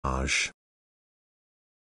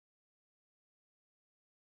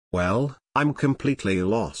Well, I'm completely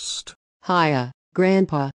lost. Hiya,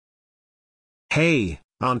 Grandpa. Hey,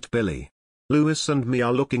 Aunt Billy. Louis and me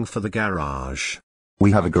are looking for the garage.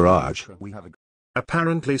 We have a garage.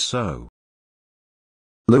 Apparently so.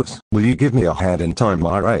 Louis, will you give me a hand and time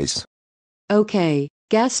my race? Okay,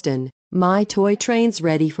 Gaston, my toy train's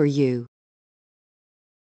ready for you.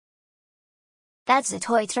 That's a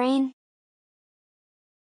toy train?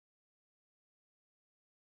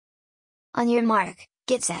 On your mark,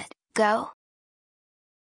 get set, go.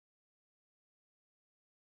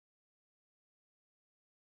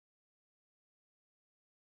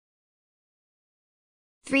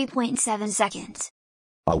 .7 seconds.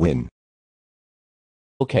 I win.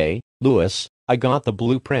 Okay, Louis, I got the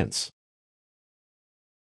blueprints.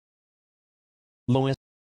 Louis.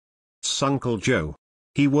 Uncle Joe.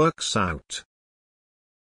 He works out.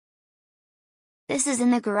 This is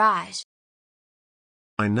in the garage.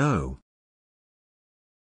 I know.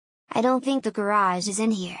 I don't think the garage is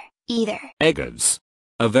in here, either. Eggers.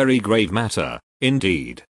 A very grave matter,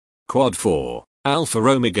 indeed. Quad 4, Alpha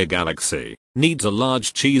Omega Galaxy, needs a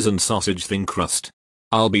large cheese and sausage thin crust.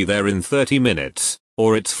 I'll be there in 30 minutes,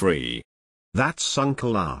 or it's free. That's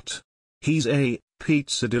Uncle Art. He's a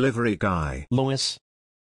pizza delivery guy. Louis.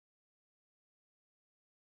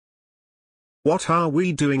 What are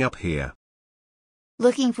we doing up here?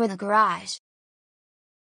 Looking for the garage.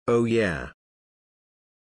 Oh yeah.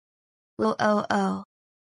 Oh.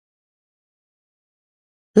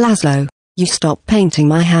 Laszlo, you stop painting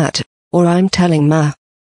my hat, or I'm telling Ma.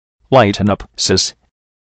 Lighten up, sis.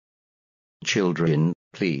 Children,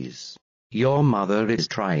 please. Your mother is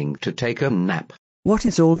trying to take a nap. What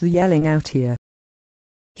is all the yelling out here?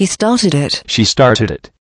 He started it. She started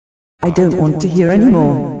it. I don't want to hear any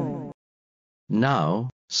more. Now,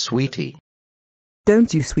 sweetie.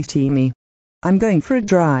 Don't you sweetie me. I'm going for a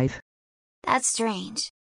drive. That's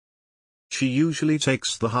strange. She usually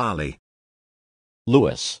takes the Harley.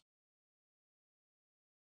 Louis.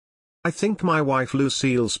 I think my wife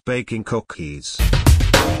Lucille's baking cookies.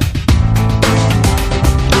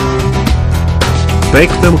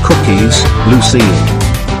 Bake them cookies,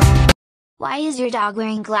 Lucille. Why is your dog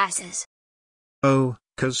wearing glasses? Oh,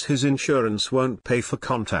 'cause his insurance won't pay for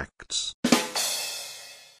contacts.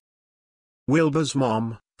 Wilbur's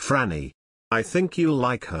mom, Franny. I think you'll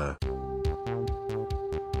like her.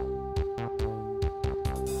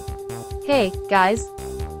 Hey, guys.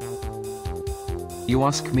 You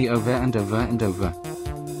ask me over and over and over.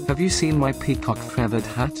 Have you seen my peacock feathered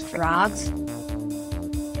hat? Frogs?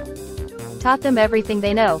 Taught them everything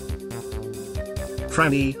they know.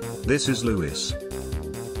 Franny, this is Louis.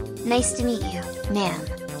 Nice to meet you, ma'am.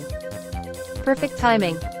 Perfect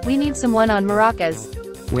timing. We need someone on maracas.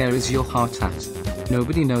 Where is your heart at?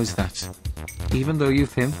 Nobody knows that. Even though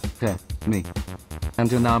you've him, her, me,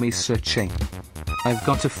 and an army searching. I've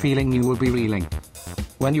got a feeling you will be reeling.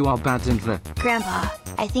 When you are bad and the... Grandpa,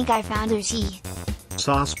 I think I found her teeth.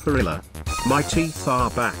 Sarsaparilla. My teeth are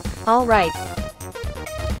back. All right.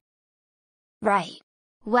 Right.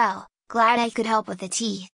 Well, glad I could help with the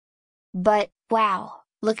teeth. But, wow,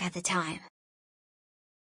 look at the time.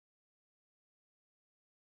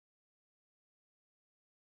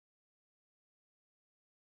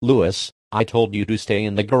 Louis, I told you to stay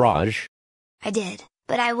in the garage. I did,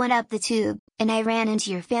 but I went up the tube, and I ran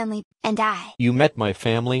into your family, and I... You met my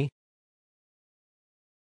family?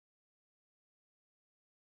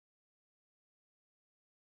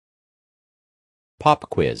 Pop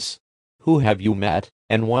quiz. Who have you met,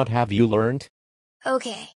 and what have you learned?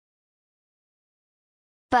 Okay.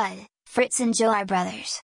 Bud, Fritz and Joe are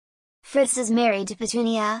brothers. Fritz is married to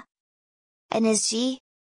Petunia. And is she?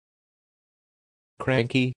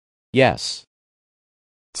 Cranky? Yes.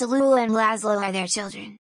 Tallulah and Laszlo are their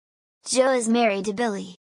children. Joe is married to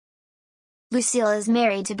Billy. Lucille is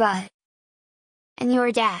married to Bud. And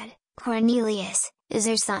your dad, Cornelius, is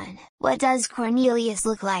her son. What does Cornelius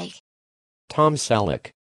look like? Tom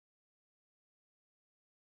Selleck.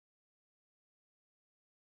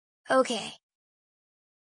 Okay.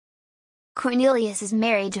 Cornelius is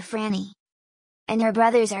married to Franny. And her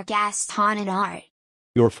brothers are Gaston and Art.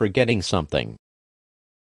 You're forgetting something.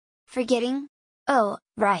 Forgetting? Oh,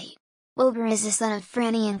 right. Wilbur is the son of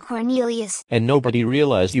Franny and Cornelius. And nobody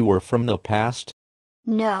realized you were from the past?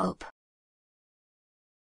 Nope.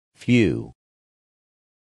 Phew.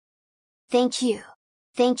 Thank you.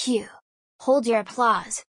 Thank you. Hold your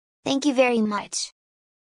applause. Thank you very much.